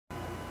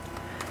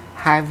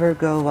Hi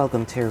Virgo,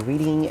 welcome to your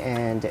reading,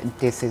 and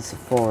this is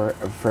for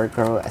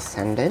Virgo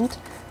Ascendant,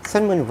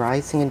 Sun, Moon,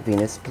 Rising, and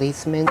Venus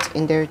placement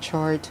in their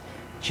chart.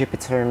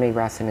 Jupiter may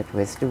resonate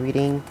with the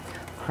reading.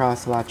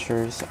 Cross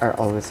watchers are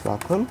always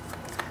welcome.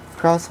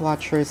 Cross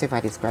watchers, if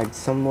I describe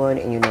someone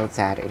and you know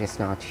that it is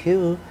not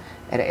you,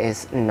 it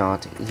is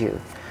not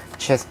you.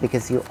 Just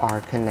because you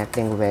are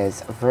connecting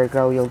with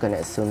Virgo, you're gonna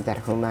assume that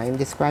whom I am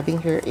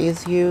describing here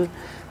is you.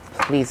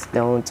 Please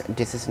don't,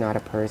 this is not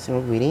a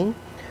personal reading.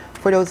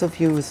 For those of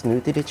you who's new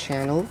to the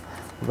channel,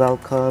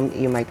 welcome.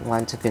 You might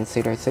want to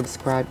consider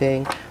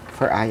subscribing,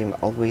 for I am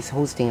always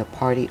hosting a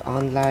party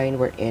online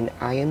wherein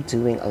I am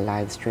doing a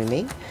live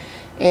streaming.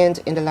 And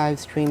in the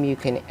live stream, you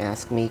can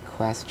ask me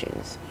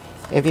questions.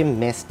 If you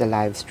missed the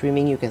live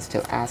streaming, you can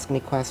still ask me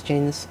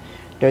questions.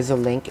 There's a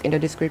link in the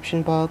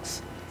description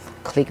box.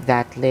 Click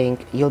that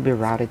link. You'll be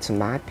routed to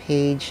my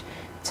page.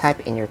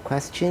 Type in your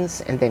questions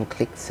and then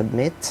click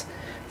submit.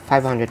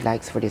 500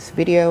 likes for this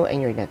video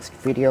and your next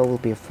video will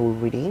be a full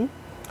reading.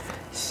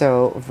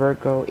 So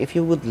Virgo, if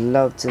you would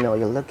love to know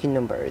your lucky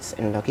numbers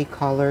and lucky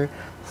color,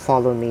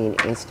 follow me on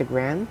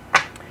Instagram.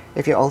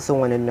 If you also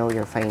want to know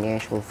your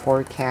financial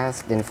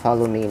forecast, then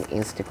follow me on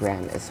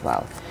Instagram as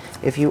well.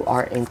 If you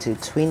are into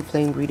twin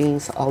flame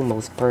readings,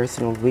 almost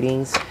personal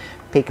readings,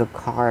 pick a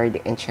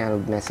card and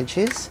channeled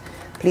messages,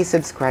 please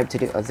subscribe to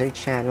the other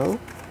channel,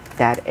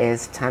 that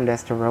is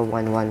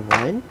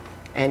Tandastro111.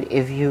 And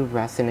if you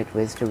resonate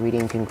with the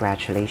reading,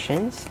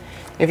 congratulations.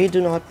 If you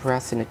do not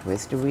resonate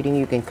with the reading,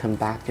 you can come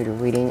back to the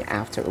reading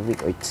after a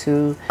week or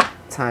two.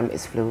 Time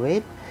is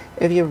fluid.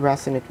 If you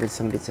resonate with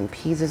some bits and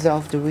pieces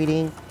of the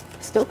reading,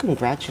 still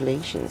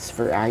congratulations,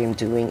 for I am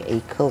doing a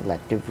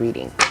collective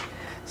reading.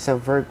 So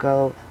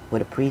Virgo,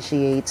 would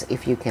appreciate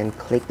if you can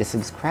click the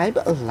subscribe,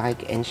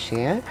 like, and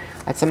share.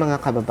 At sa mga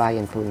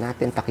kababayan po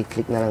natin,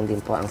 pakiclick na lang din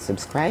po ang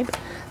subscribe,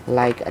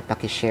 like, at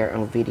pakishare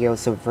ang video.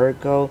 So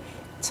Virgo,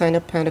 Ten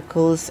of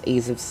Pentacles,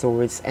 Ace of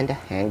Swords, and the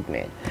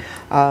Hangman.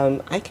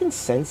 I can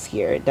sense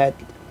here that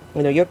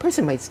your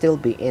person might still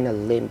be in a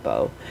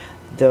limbo,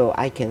 though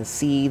I can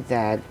see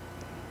that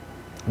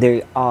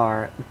they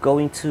are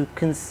going to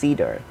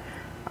consider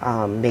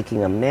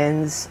making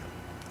amends,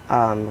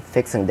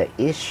 fixing the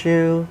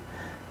issue,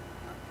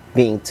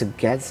 being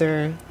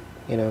together,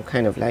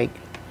 kind of like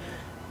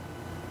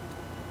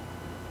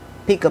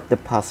pick up the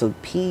puzzle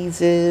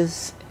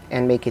pieces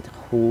and make it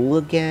whole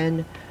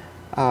again.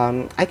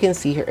 I can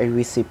see here a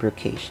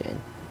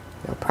reciprocation.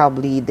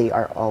 Probably they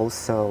are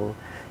also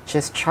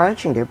just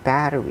charging their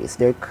batteries,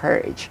 their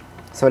courage,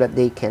 so that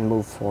they can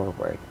move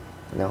forward.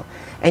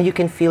 And you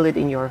can feel it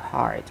in your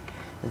heart,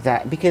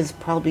 that because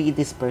probably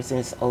this person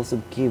is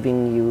also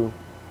giving you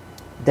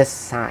the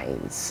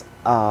signs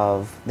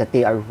of that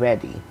they are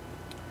ready.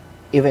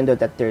 Even though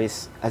that there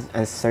is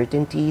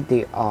uncertainty,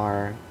 they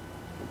are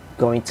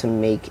going to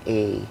make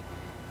a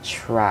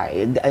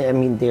try. I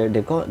mean, they're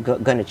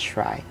gonna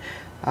try.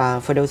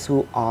 For those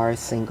who are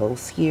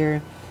singles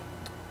here,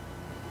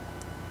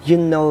 you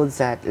know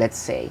that, let's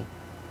say,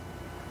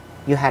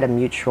 you had a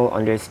mutual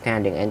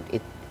understanding and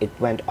it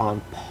went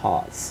on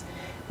pause.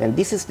 Then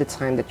this is the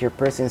time that your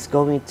person is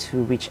going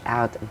to reach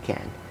out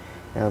again.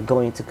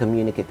 Going to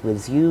communicate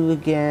with you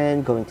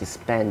again, going to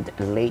spend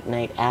late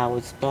night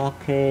hours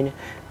talking,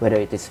 whether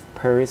it is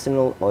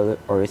personal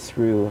or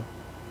through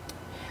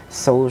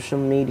social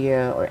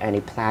media or any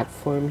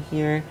platform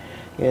here.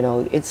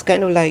 It's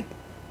kind of like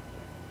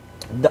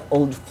the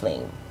old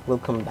flame will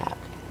come back,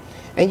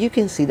 and you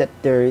can see that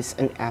there is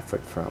an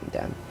effort from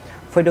them.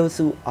 For those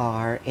who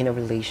are in a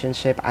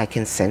relationship, I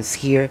can sense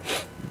here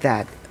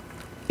that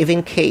if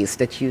in case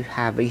that you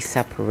have a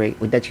separation,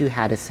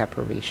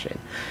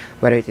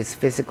 whether it is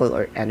physical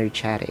or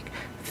energetic.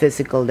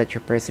 Physical, that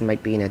your person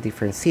might be in a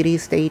different city,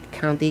 state,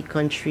 county,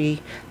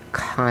 country,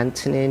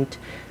 continent,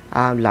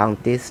 long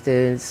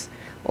distance,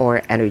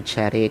 or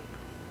energetic.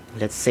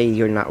 Let's say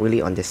you're not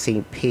really on the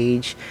same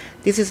page.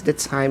 This is the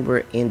time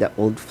wherein the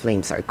old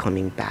flames are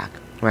coming back,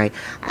 right?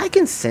 I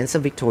can sense a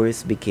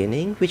victorious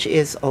beginning, which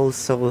is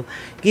also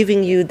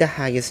giving you the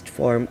highest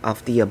form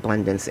of the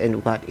abundance.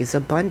 And what is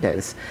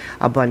abundance?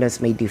 Abundance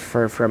may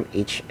differ from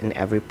each and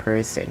every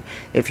person.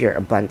 If your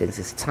abundance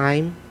is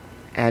time,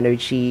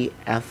 energy,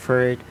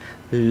 effort,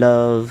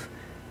 love,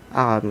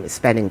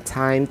 spending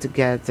time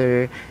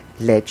together,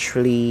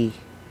 literally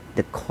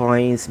the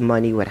coins,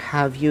 money, what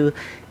have you,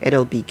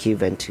 it'll be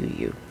given to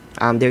you.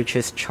 They're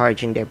just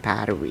charging their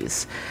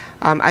batteries.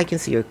 I can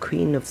see your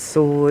Queen of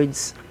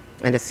Swords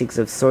and the Six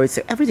of Swords.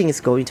 So everything is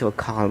going to a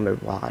calmer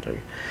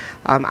water.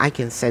 I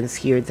can sense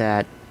here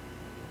that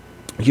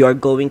you're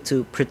going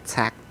to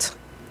protect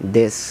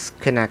this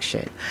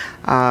connection.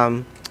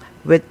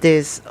 With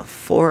this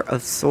Four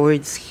of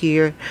Swords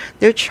here,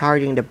 they're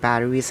charging the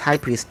batteries. High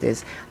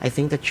Priestess, I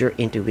think that your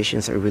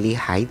intuitions are really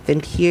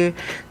heightened here,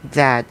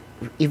 that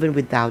even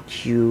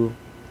without you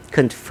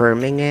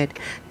confirming it,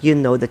 you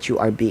know that you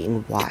are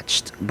being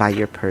watched by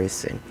your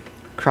person.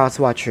 Cross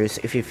watchers,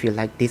 if you feel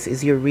like this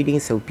is your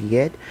reading, so be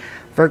it.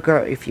 Virgo,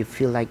 if you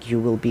feel like you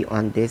will be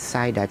on this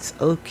side, that's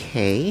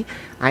okay.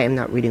 I am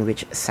not reading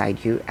which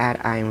side you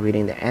at. I am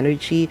reading the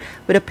energy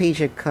with a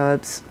Page of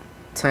Cups,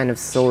 Ten of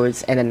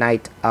Swords, and a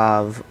Knight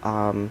of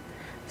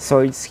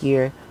Swords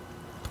here.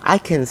 I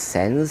can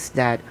sense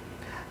that,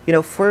 you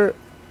know, for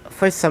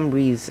some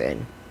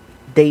reason,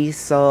 they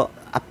saw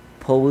a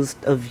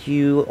post of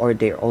you, or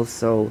they're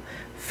also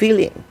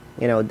feeling,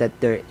 you know,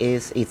 that there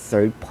is a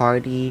third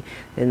party,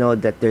 you know,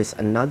 that there's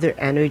another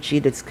energy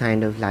that's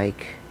kind of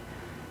like,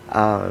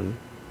 you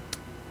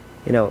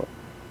know,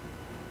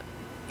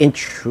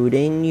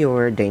 intruding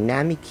your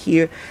dynamic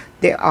here.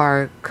 They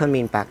are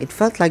coming back. It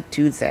felt like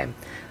to them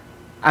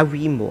a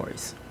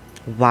remorse.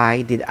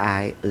 Why did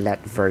I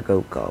let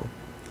Virgo go?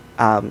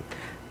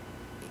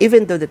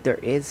 Even though that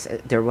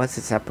there was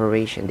a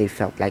separation, they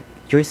felt like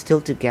you're still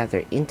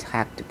together,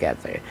 intact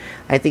together.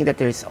 I think that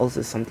there's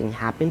also something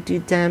happened to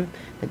them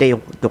that they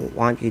don't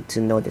want you to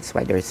know. That's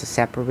why there's a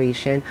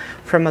separation.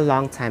 From a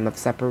long time of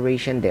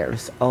separation,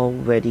 there's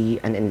already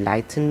an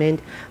enlightenment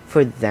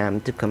for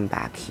them to come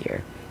back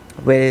here.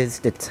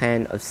 With the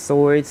Ten of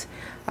Swords,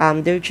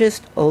 they're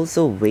just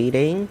also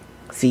waiting.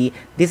 See,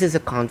 this is a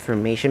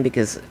confirmation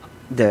because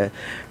the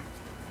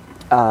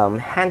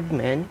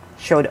Hangman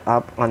showed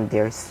up on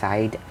their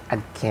side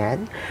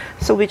again,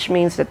 so which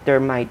means that there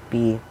might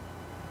be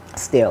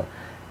still,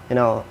 you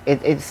know,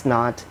 it's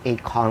not a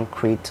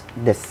concrete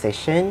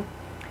decision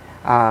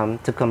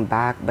to come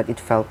back, but it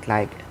felt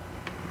like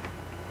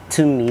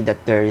to me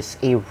that there's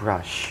a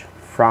rush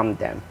from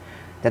them,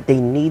 that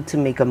they need to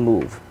make a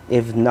move.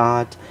 If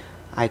not,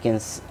 I can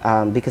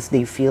because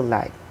they feel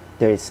like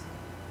there's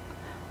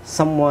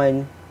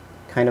someone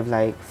kind of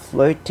like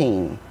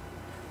flirting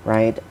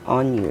right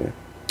on you.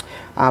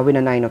 With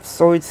a Nine of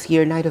Swords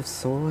here, Knight of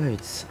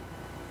Swords,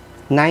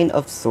 Nine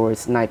of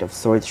Swords, Knight of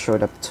Swords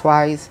showed up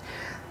twice.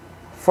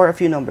 For a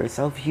few numbers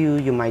of you,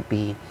 you might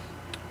be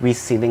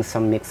receiving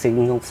some mixed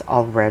signals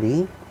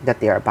already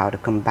that they are about to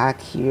come back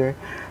here,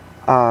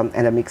 and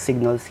the mixed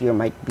signals here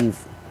might be,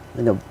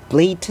 you know,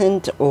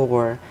 blatant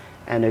or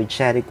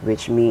energetic,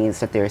 which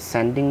means that they're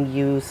sending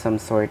you some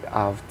sort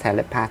of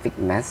telepathic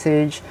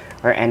message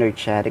or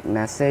energetic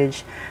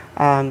message.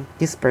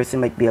 This person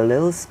might be a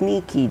little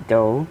sneaky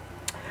though.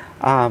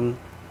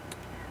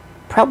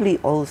 Probably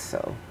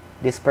also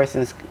this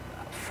person's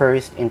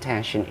first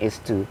intention is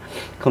to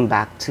come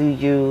back to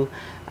you,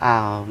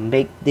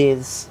 make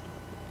this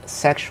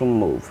sexual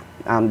move.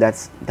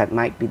 That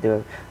might be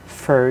the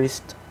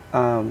first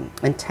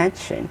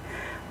intention.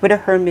 With a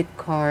Hermit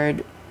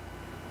card,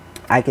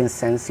 I can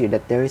sense here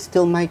that there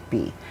still might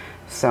be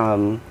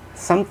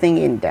something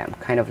in them,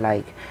 kind of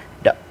like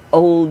the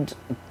old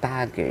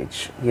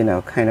baggage, you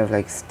know, kind of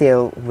like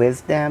still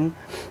with them.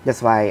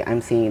 That's why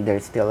I'm seeing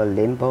there's still a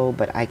limbo,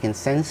 but I can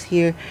sense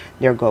here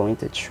they're going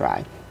to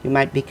try. You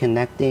might be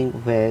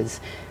connecting with,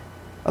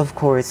 of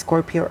course,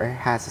 Scorpio, or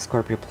has a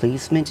Scorpio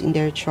placement in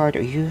their chart,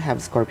 or you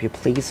have Scorpio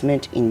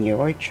placement in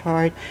your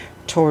chart.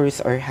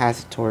 Taurus, or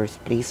has a Taurus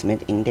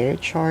placement in their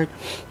chart,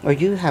 or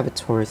you have a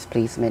Taurus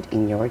placement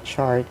in your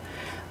chart.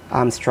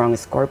 Strong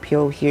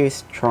Scorpio here,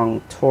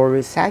 strong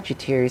Taurus,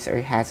 Sagittarius,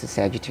 or has a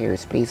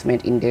Sagittarius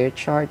placement in their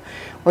chart,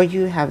 or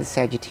you have a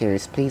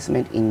Sagittarius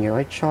placement in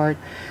your chart.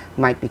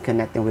 Might be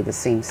connecting with the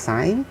same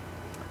sign,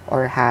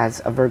 or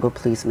has a Virgo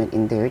placement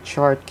in their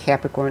chart.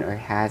 Capricorn, or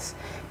has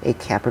a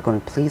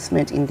Capricorn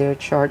placement in their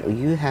chart, or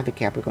you have a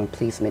Capricorn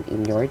placement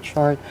in your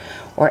chart,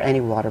 or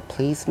any water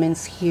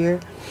placements here.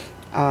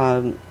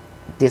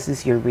 This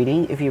is your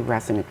reading. If you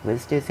resonate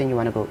with this and you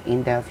want to go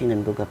in depth, you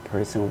can book a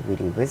personal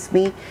reading with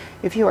me.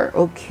 If you are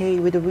okay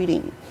with the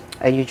reading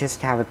and you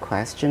just have a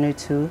question or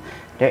two,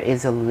 there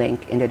is a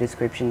link in the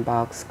description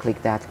box.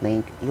 Click that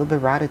link. You'll be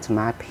routed to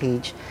my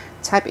page.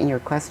 Type in your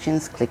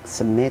questions, click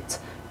submit.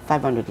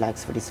 500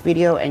 likes for this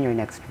video, and your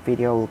next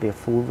video will be a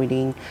full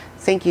reading.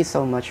 Thank you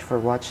so much for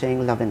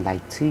watching. Love and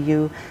light to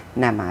you.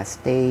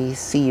 Namaste.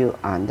 See you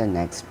on the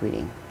next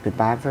reading.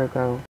 Goodbye, Virgo.